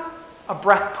led them on? A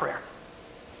breath prayer.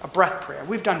 A breath prayer.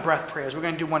 We've done breath prayers. We're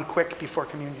going to do one quick before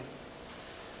communion.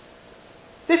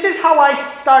 This is how I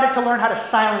started to learn how to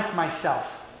silence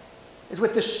myself, is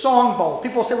with this song bowl.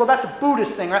 People say, well, that's a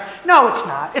Buddhist thing, right? No, it's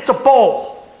not. It's a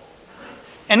bowl.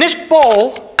 And this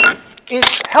bowl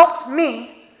helps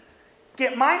me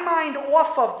get my mind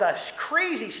off of this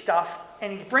crazy stuff,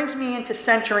 and it brings me into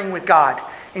centering with God.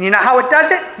 And you know how it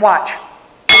does it? Watch.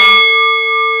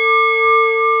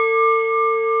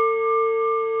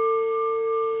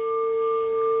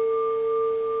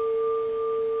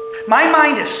 My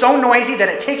mind is so noisy that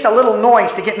it takes a little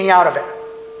noise to get me out of it.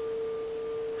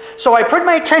 So I put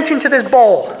my attention to this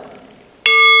bowl.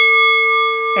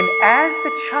 And as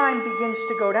the chime begins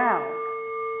to go down,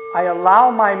 I allow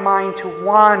my mind to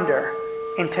wander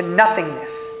into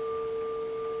nothingness.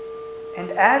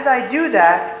 And as I do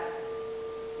that,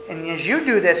 and as you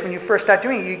do this, when you first start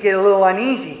doing it, you get a little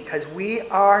uneasy because we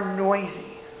are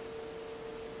noisy.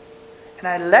 And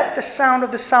I let the sound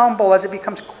of the sound bowl, as it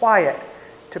becomes quiet,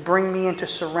 to bring me into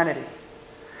serenity.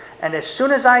 And as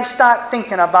soon as I start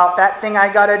thinking about that thing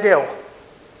I got to do,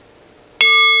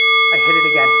 I hit it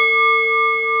again.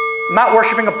 I'm not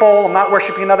worshiping a bowl. I'm not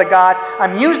worshiping another God.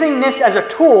 I'm using this as a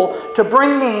tool to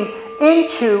bring me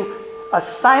into a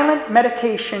silent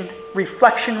meditation,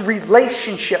 reflection,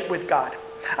 relationship with God.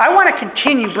 I want to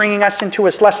continue bringing us into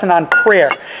this lesson on prayer.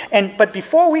 But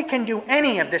before we can do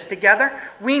any of this together,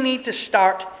 we need to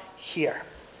start here.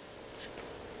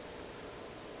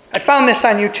 I found this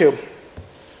on YouTube.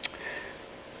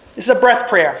 This is a breath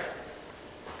prayer.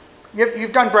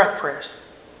 You've done breath prayers.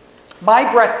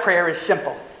 My breath prayer is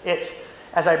simple. It's,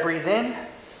 as I breathe in,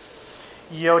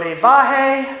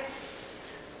 Yod-Heh-Vah-Heh,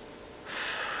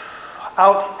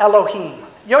 out Elohim.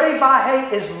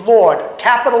 Yod-Heh-Vah-Heh is Lord,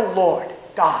 capital Lord,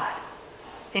 God,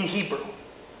 in Hebrew.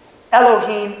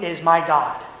 Elohim is my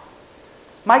God.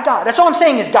 My God. That's all I'm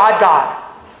saying is God, God.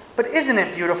 But isn't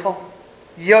it beautiful?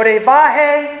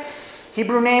 Yod-Heh-Vah-Heh,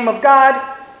 Hebrew name of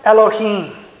God,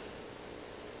 Elohim.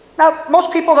 Now,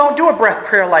 most people don't do a breath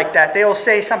prayer like that. They will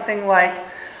say something like,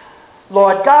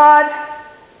 Lord God,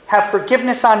 have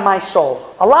forgiveness on my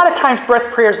soul. A lot of times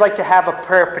breath prayers like to have a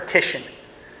prayer of petition.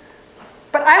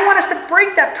 But I want us to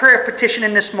break that prayer of petition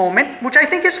in this moment, which I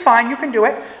think is fine, you can do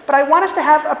it. But I want us to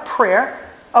have a prayer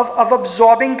of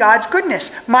absorbing God's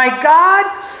goodness. My God,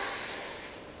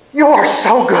 you are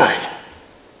so good.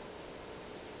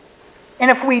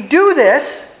 And if we do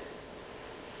this,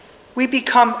 we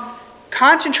become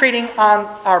concentrating on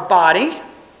our body,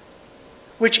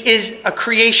 which is a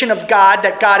creation of God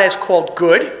that God has called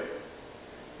good,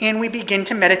 and we begin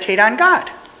to meditate on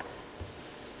God.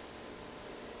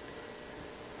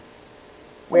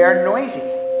 We are noisy.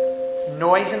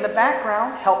 Noise in the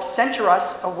background helps center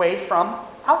us away from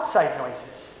outside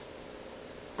noises,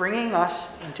 bringing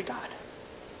us into God.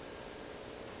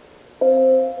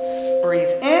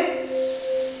 Breathe in,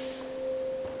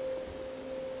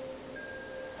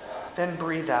 then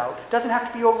breathe out. It doesn't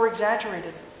have to be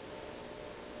over-exaggerated.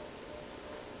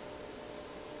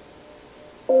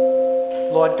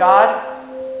 Lord God,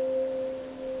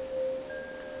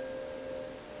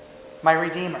 my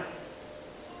Redeemer.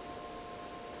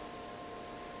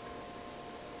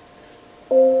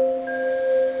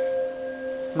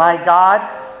 My God,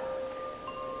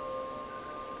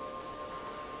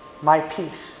 my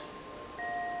peace.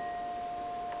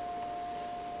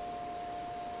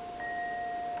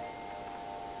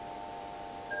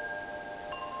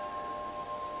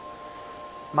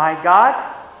 My God,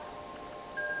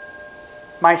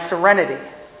 my serenity.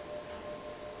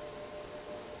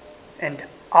 And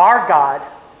our God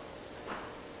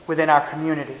within our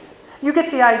community. You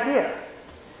get the idea.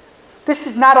 This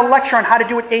is not a lecture on how to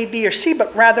do it A, B, or C,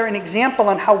 but rather an example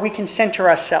on how we can center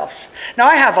ourselves. Now,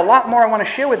 I have a lot more I want to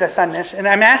share with us on this, and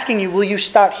I'm asking you, will you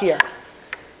start here?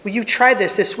 Will you try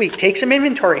this week? Take some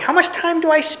inventory. How much time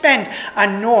do I spend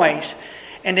on noise?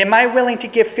 And am I willing to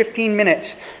give 15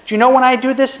 minutes? Do you know when I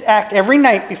do this act every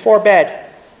night before bed?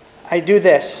 I do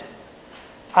this.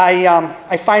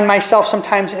 I find myself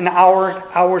sometimes an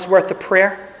hour's worth of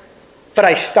prayer, but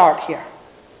I start here.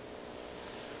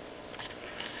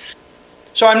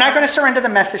 So I'm not going to surrender the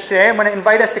message today. I'm going to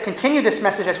invite us to continue this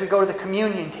message as we go to the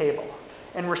communion table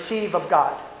and receive of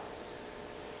God.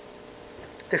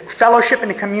 The fellowship and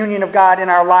the communion of God in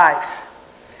our lives.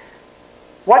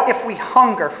 What if we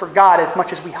hunger for God as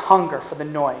much as we hunger for the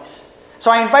noise?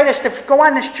 So I invite us to go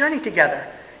on this journey together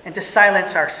and to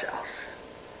silence ourselves.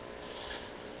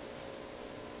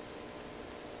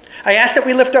 I ask that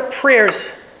we lift up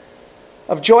prayers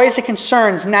of joys and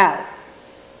concerns now,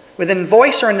 within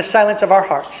voice or in the silence of our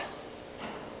hearts.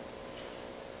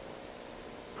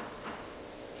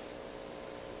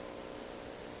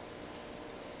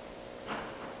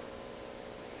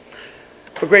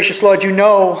 For gracious Lord, you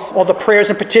know all the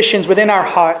prayers and petitions within our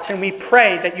hearts, and we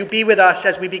pray that you be with us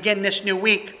as we begin this new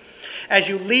week, as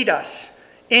you lead us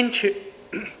into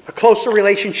a closer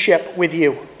relationship with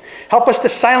you. Help us to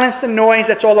silence the noise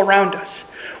that's all around us.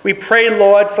 We pray,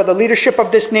 Lord, for the leadership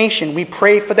of this nation. We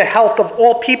pray for the health of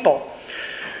all people,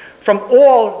 from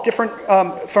all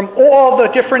the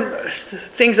different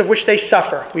things of which they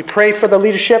suffer. We pray for the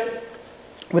leadership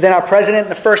within our president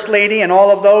and the first lady and all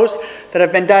of those that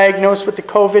have been diagnosed with the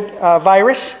COVID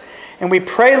virus. And we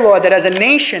pray, Lord, that as a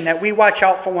nation that we watch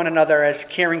out for one another as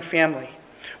caring family.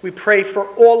 We pray for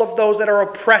all of those that are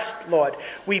oppressed, Lord.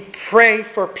 We pray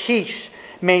for peace.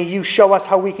 May you show us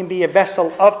how we can be a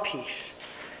vessel of peace.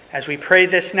 As we pray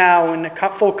this now in the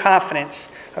full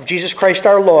confidence of Jesus Christ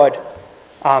our Lord.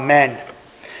 Amen.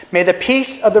 May the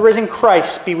peace of the risen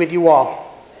Christ be with you all.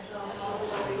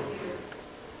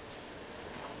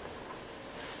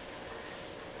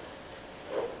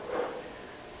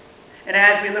 And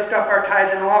as we lift up our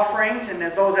tithes and offerings, and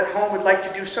those at home would like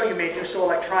to do so, you may do so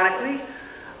electronically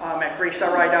at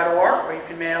gracerri.org, or you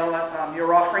can mail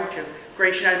your offering to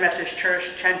Grace United Methodist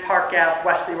Church, 10 Park Ave,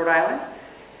 Wesley, Rhode Island.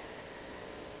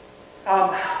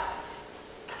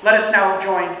 Let us now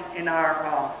join in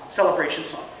our celebration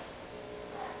song.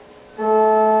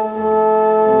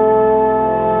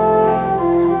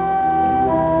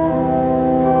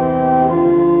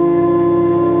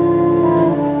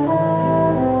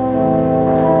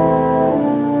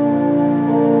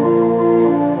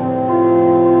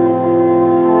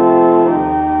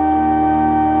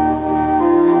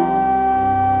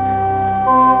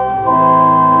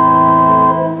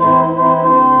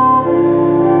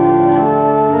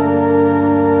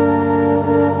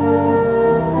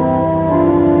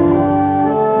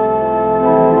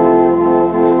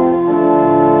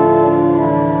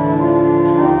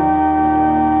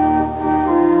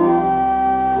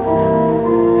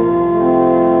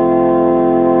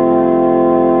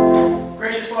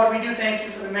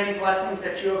 blessings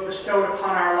that you have bestowed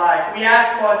upon our life. We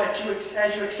ask, Lord, that you,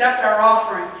 as you accept our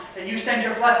offering, that you send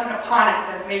your blessing upon it,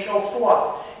 that it may go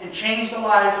forth and change the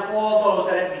lives of all those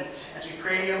that it meets. As we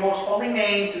pray to your most holy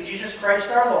name, through Jesus Christ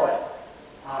our Lord.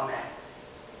 Amen.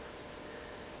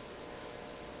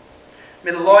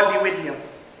 May the Lord be with you.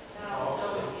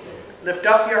 Lift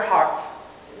up your hearts.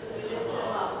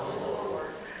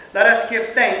 Let us give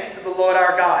thanks to the Lord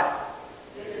our God.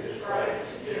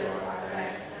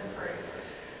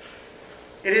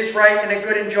 It is right and a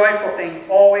good and joyful thing,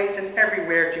 always and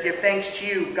everywhere, to give thanks to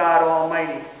you, God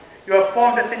Almighty. You have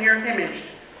formed us in your image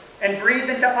and breathed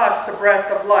into us the breath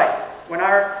of life.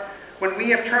 When we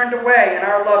have turned away and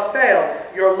our love failed,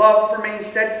 your love remained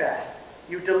steadfast.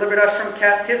 You delivered us from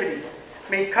captivity,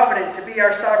 made covenant to be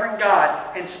our sovereign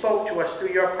God, and spoke to us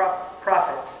through your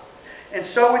prophets. And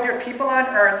so with your people on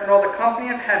earth and all the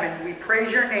company of heaven, we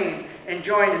praise your name and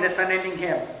join in this unending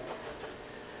hymn.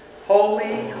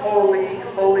 Holy, holy,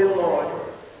 holy Lord,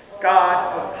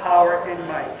 God of power and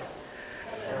might.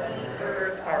 Heaven and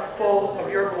earth are full of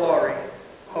your glory.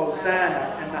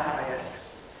 Hosanna in the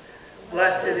highest.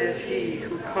 Blessed is he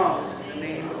who comes in the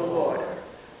name of the Lord.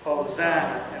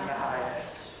 Hosanna in the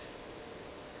highest.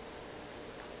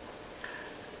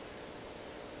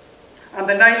 On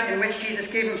the night in which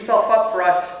Jesus gave himself up for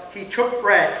us, he took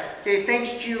bread, gave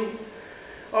thanks to you,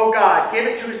 O God, gave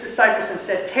it to his disciples and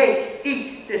said, "Take,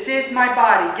 eat, this is my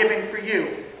body given for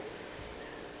you.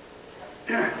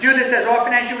 Do this as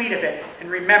often as you eat of it in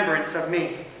remembrance of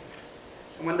me."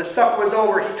 And when the supper was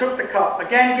over, he took the cup,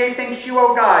 again gave thanks to you,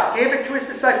 O God, gave it to his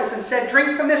disciples and said,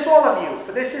 "Drink from this, all of you,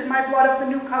 for this is my blood of the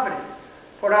new covenant,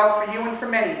 poured out for you and for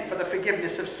many for the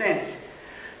forgiveness of sins.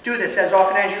 Do this as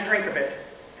often as you drink of it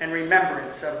in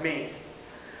remembrance of me."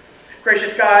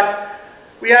 Gracious God,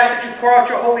 we ask that you pour out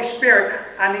your Holy Spirit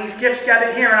on these gifts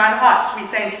gathered here and on us. We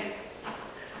thank you.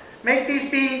 Make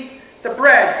these be the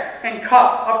bread and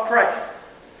cup of Christ.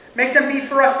 Make them be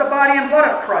for us the body and blood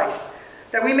of Christ,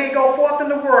 that we may go forth in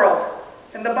the world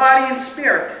in the body and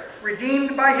spirit,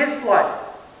 redeemed by his blood.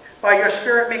 By your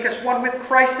Spirit, make us one with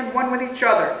Christ and one with each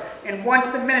other, and one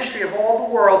to the ministry of all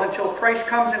the world until Christ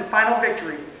comes in final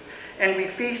victory, and we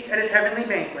feast at his heavenly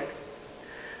banquet.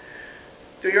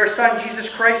 Through your Son, Jesus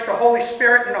Christ, the Holy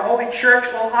Spirit, and the Holy Church,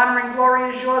 all honor and glory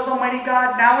is yours, Almighty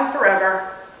God, now and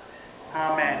forever.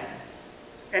 Amen.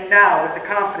 And now, with the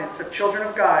confidence of children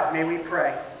of God, may we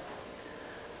pray.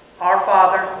 Our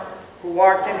Father, who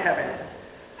art in heaven,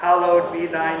 hallowed be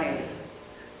thy name.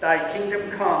 Thy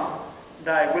kingdom come,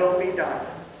 thy will be done,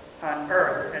 on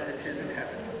earth as it is in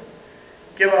heaven.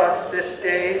 Give us this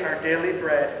day our daily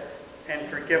bread, and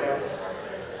forgive us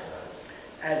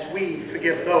as we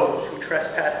forgive those who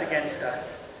trespass against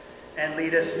us. And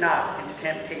lead us not into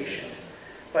temptation,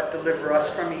 but deliver us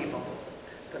from evil.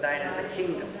 For thine is the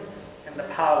kingdom, and the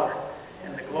power,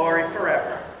 and the glory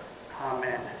forever.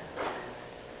 Amen.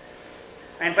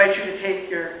 I invite you to take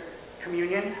your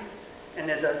communion, and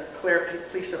there's a clear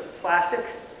piece of plastic.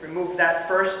 Remove that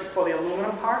first before the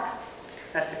aluminum part.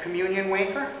 That's the communion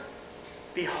wafer.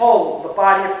 Behold, the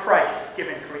body of Christ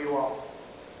given for you all.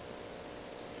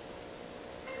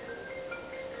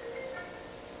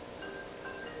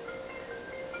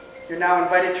 You're now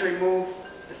invited to remove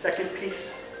the second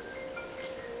piece.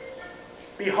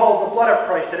 Behold, the blood of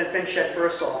Christ that has been shed for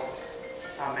us all.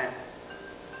 Amen.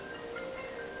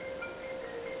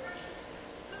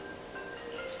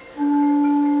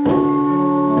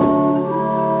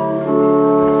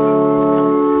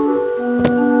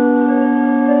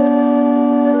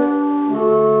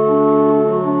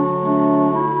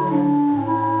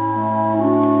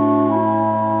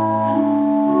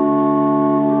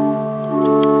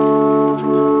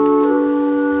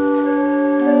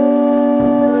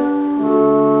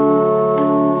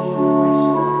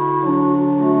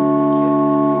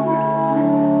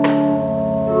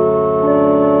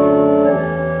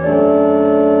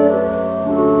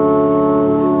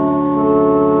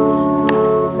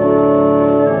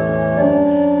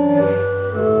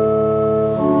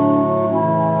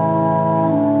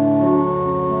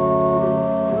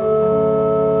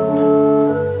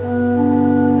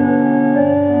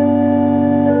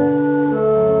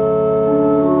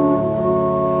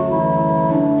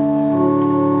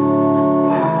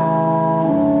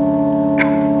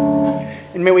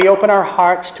 And may we open our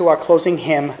hearts to our closing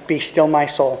hymn, Be Still My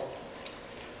Soul.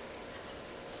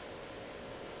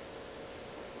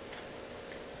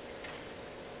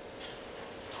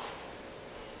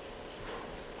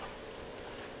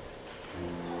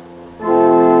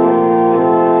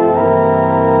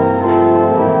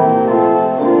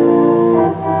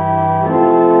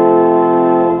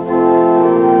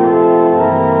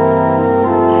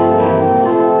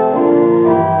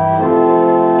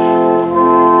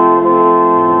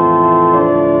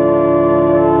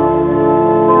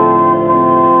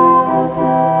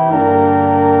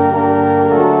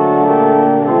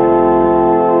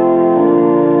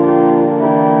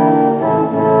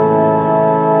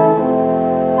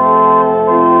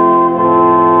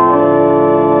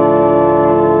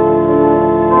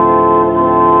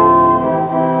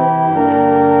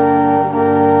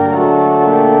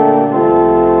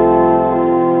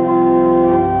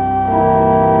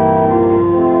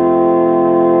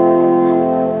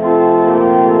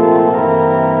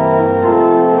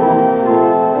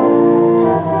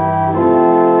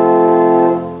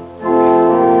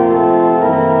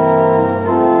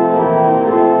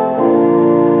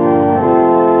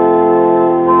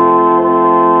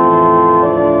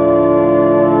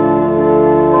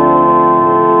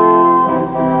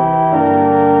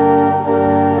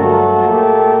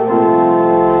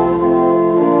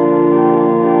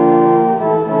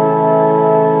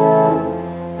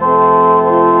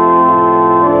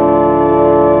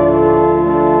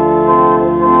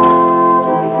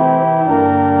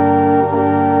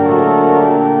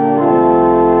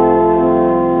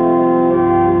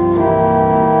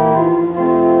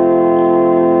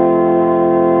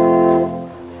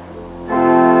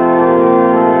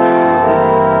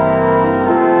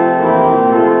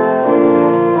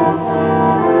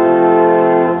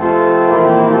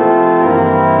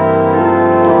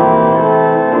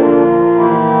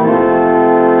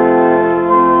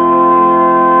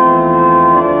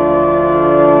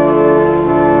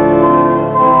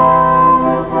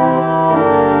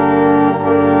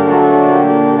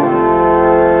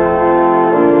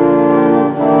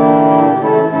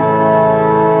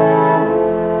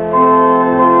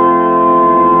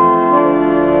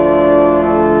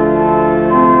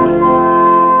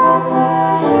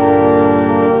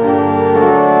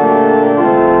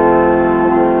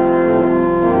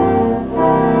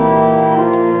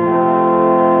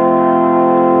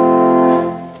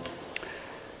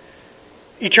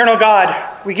 Eternal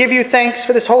God, we give you thanks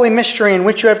for this holy mystery in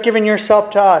which you have given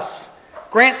yourself to us.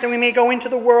 Grant that we may go into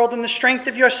the world in the strength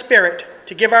of your Spirit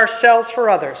to give ourselves for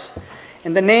others.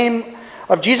 In the name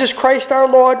of Jesus Christ our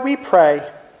Lord, we pray.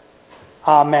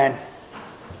 Amen.